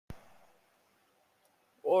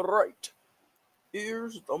Alright,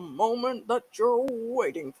 here's the moment that you're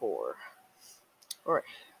waiting for. Alright,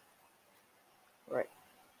 right,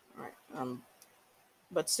 right.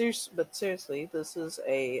 But seriously, this is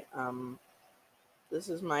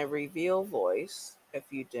my reveal voice, if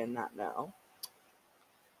you did not know.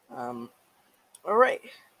 Um, alright,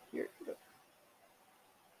 here,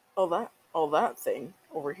 all that thing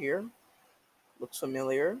over here looks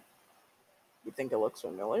familiar. You think it looks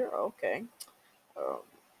familiar? Okay. Um,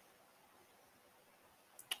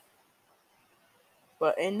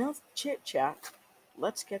 but enough chit chat.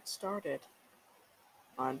 Let's get started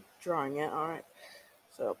on drawing it. Alright.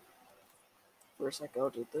 So first I go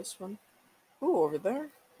to this one. Ooh, over there.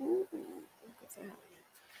 Ooh, look at that.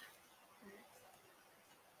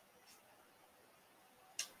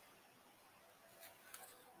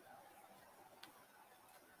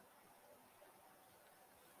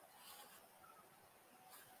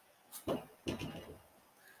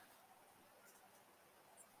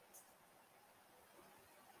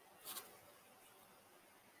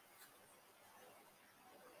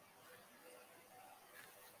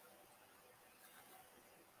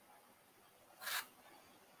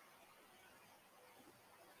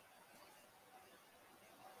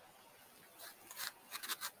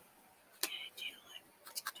 Do you like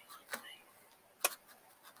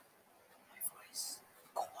my voice?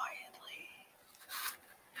 Quietly.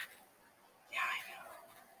 Yeah, I know.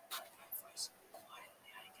 My voice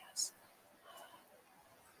quietly, I guess.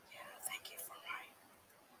 Yeah, thank you for my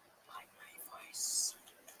voice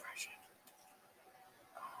impression.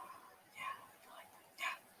 Yeah,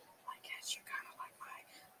 yeah, I guess you kind of like my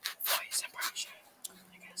voice impression.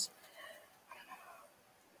 I guess. I don't know.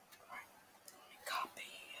 Right. Let me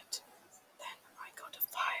copy it. Then I go to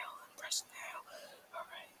File and press New.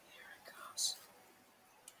 Alright, here it goes.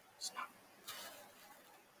 It's not.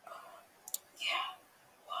 Yeah.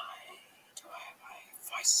 Why do I have my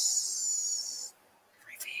voice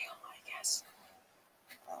reveal? I guess.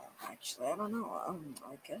 Actually, I don't know.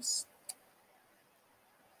 I guess.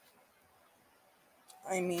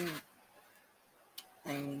 I mean,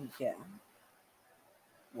 yeah.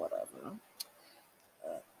 Whatever.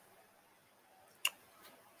 Uh,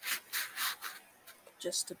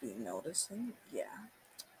 just to be noticing. Yeah.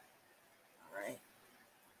 All right.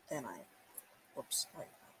 Then I. Whoops. Wait.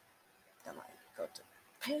 Then I go to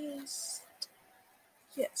paste.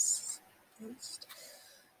 Yes. Paste.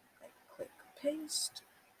 I click paste.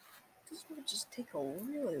 This will just take a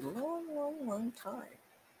really long time.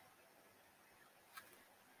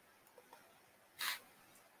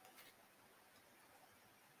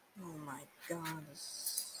 Oh my god.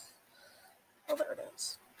 Oh, there it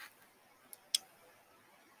is.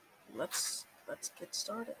 Let's get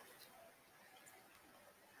started.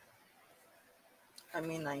 I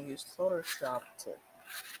mean, I used Photoshop to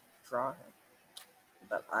draw it,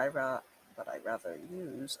 but I rather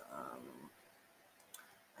use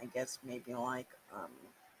I guess maybe like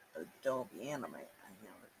Adobe Animate. I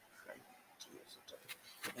never tried to use Adobe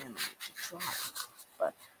Animate to draw it,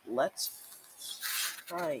 but let's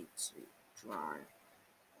try to draw it.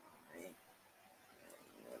 Alright,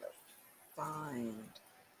 I'm gonna find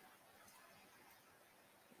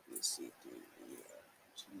ABCD.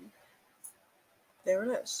 There it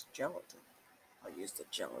is, gelatin. I'll use the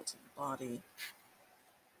gelatin body,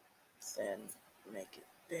 then make it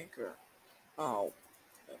bigger. Oh,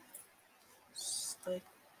 it's like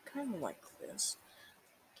kind of like this.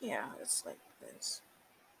 Yeah, it's like this.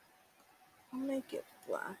 I'll make it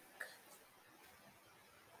black.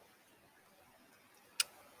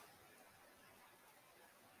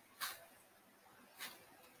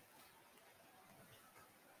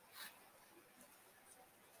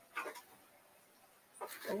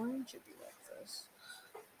 The line should be like this.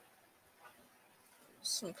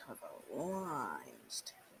 Some kind of lines.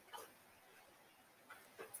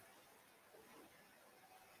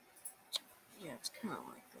 Yeah, it's kind of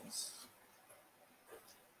like this.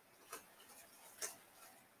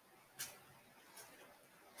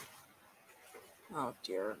 Oh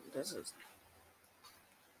dear, this is...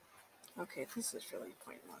 Okay, this is really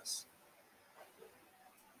pointless.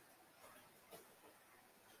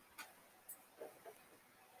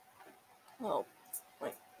 Oh,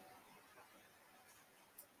 wait.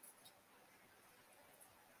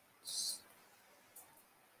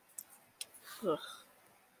 Ugh.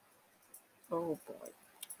 Oh boy.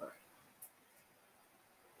 Alright.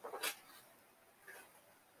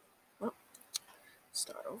 Well,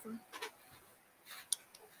 start over.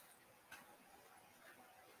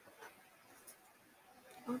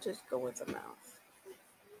 I'll just go with the mouth.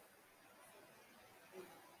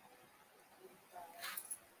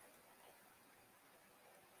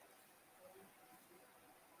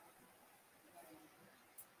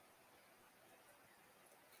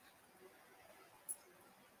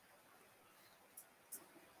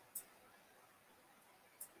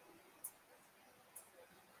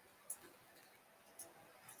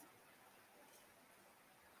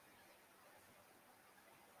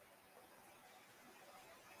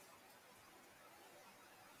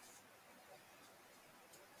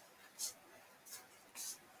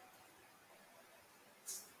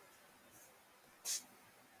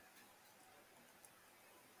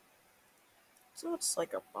 So it's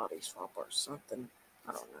like a body swap or something.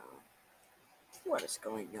 I don't know. What is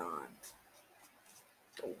going on?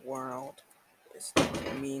 The world is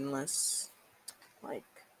meaningless. Like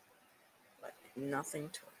nothing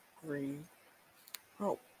to agree.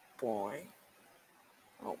 Oh boy.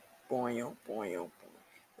 Oh boy, oh boy, oh boy.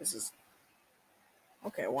 This is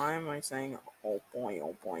okay. Why am I saying oh boy,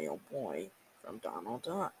 oh boy, oh boy from Donald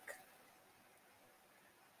Duck?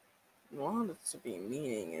 What it's to be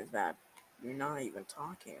meaning is that you're not even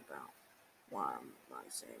talking about why am I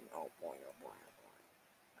saying oh boy, oh boy, oh boy.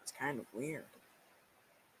 That's kind of weird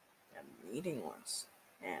and meaningless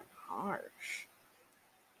and harsh.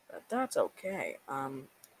 But that's okay. I'd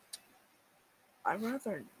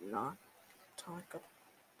rather not talk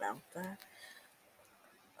about that.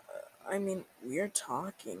 I mean, we're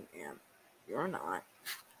talking and you're not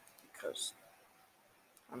because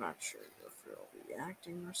I'm not sure if you're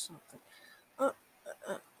reacting or something. Uh,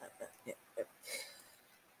 yeah,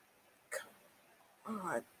 come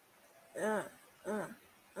on. Uh, uh,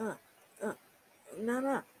 uh, uh. No,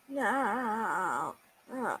 no, no.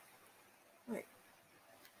 Wait,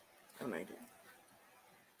 what am I doing?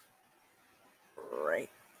 Right.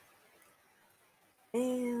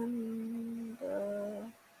 And,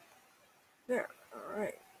 there.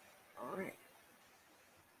 Alright. Alright.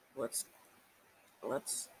 Let's,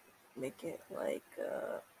 let's make it like,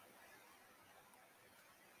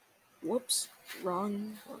 whoops,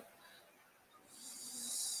 wrong.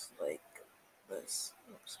 Like this.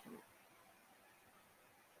 Oops.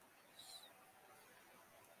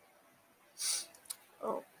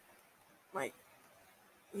 Oh, my.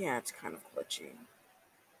 Yeah, it's kind of glitchy.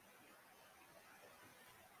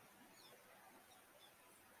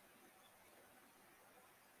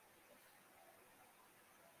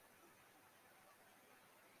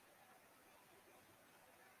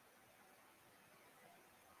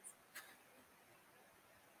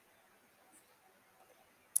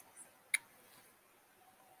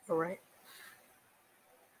 Alright.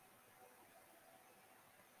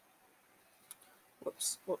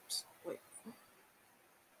 Whoops, whoops. Wait.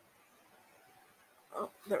 Oh,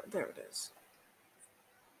 there it is.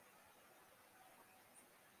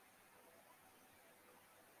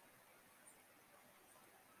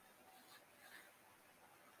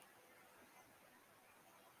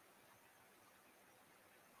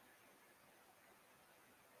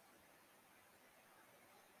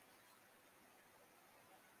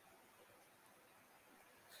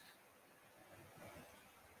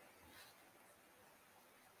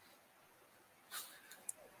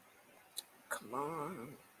 Come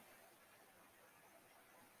on.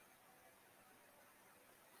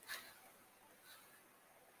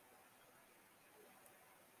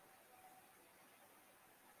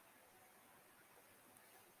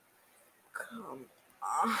 Come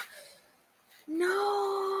on.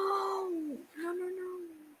 No! No, no, no.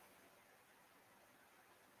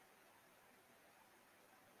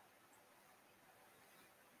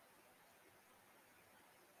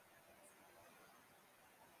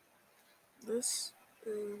 This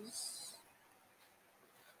is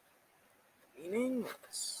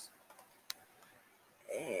meaningless.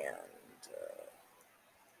 And,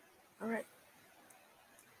 alright.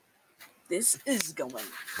 This is going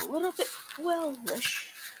a little bit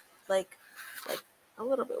wellish. Like, a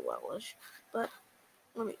little bit wellish. But,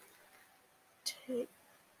 let me take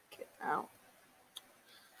it out.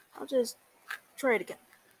 I'll just try it again.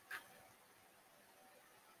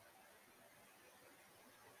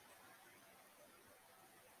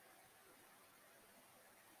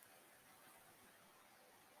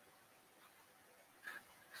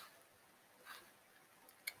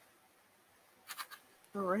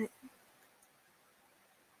 Alright.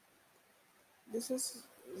 This is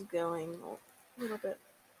going a little bit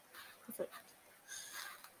perfect.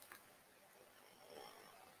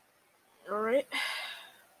 Alright.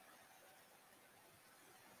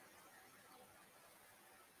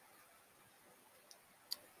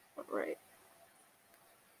 Alright.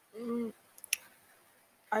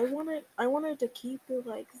 I wanted to keep it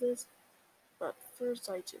like this, but first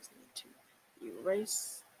I just need to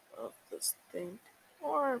erase of this thing,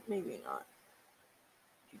 or maybe not.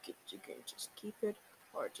 You can just keep it,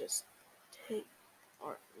 or just take,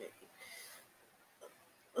 or maybe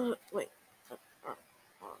wait, uh,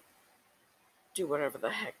 do whatever the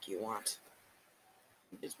heck you want.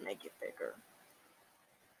 Just make it bigger.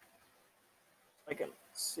 I can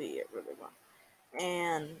see it really well.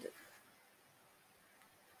 And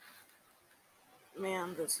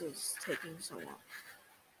man, this is taking so long.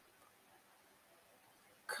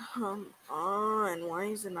 Come on, why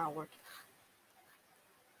is it not working?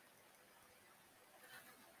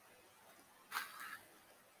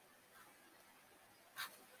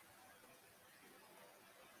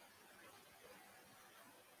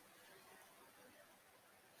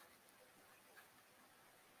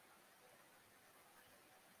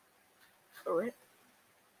 Alright.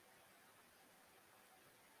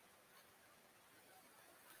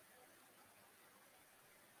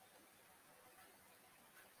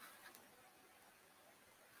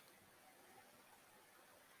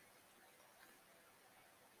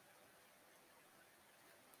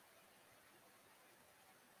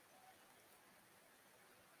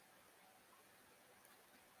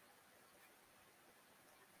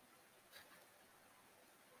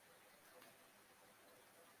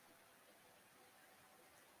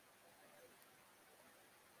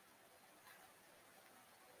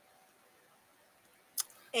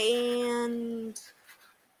 And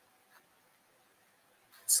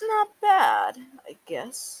it's not bad, I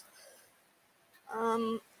guess.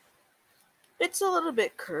 Um, it's a little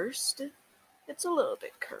bit cursed. It's a little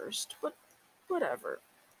bit cursed, but whatever.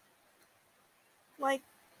 Like,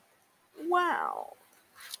 wow.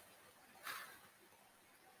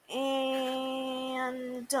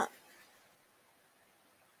 And done.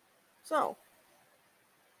 So,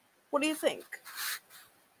 what do you think?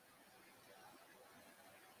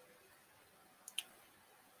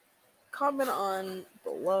 Comment on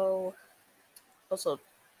below. Also,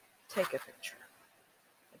 take a picture.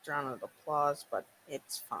 It's a round of applause, but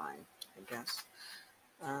it's fine, I guess.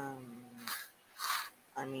 Um,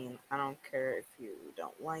 I mean, I don't care if you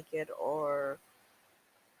don't like it, or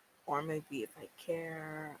maybe if I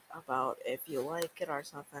care about if you like it or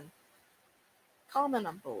something. Comment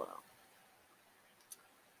on below.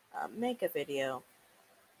 Make a video,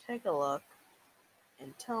 take a look,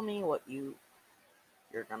 and tell me what you're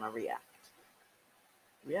gonna react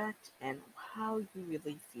and how you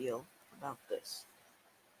really feel about this.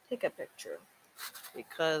 Take a picture,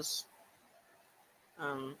 because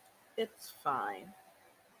it's fine.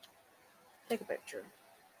 Take a picture.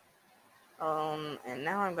 And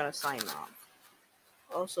now I'm gonna sign off.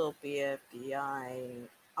 Also, BFDIR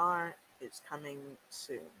is coming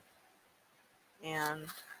soon, and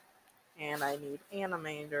I need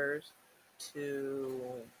animators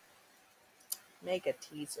to make a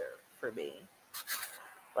teaser for me.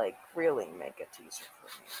 Like, really make a teaser for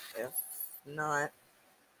me. If not,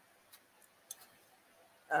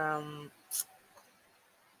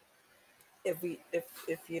 if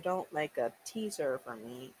you don't make a teaser for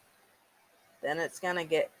me, then it's gonna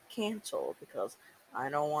get canceled, because I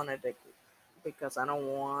don't want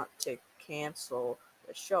to cancel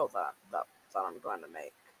the show that I'm going to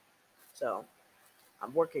make. So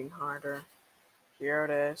I'm working harder. Here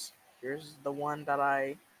it is. Here's the one that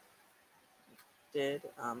I did.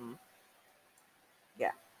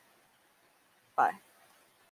 Yeah. Bye.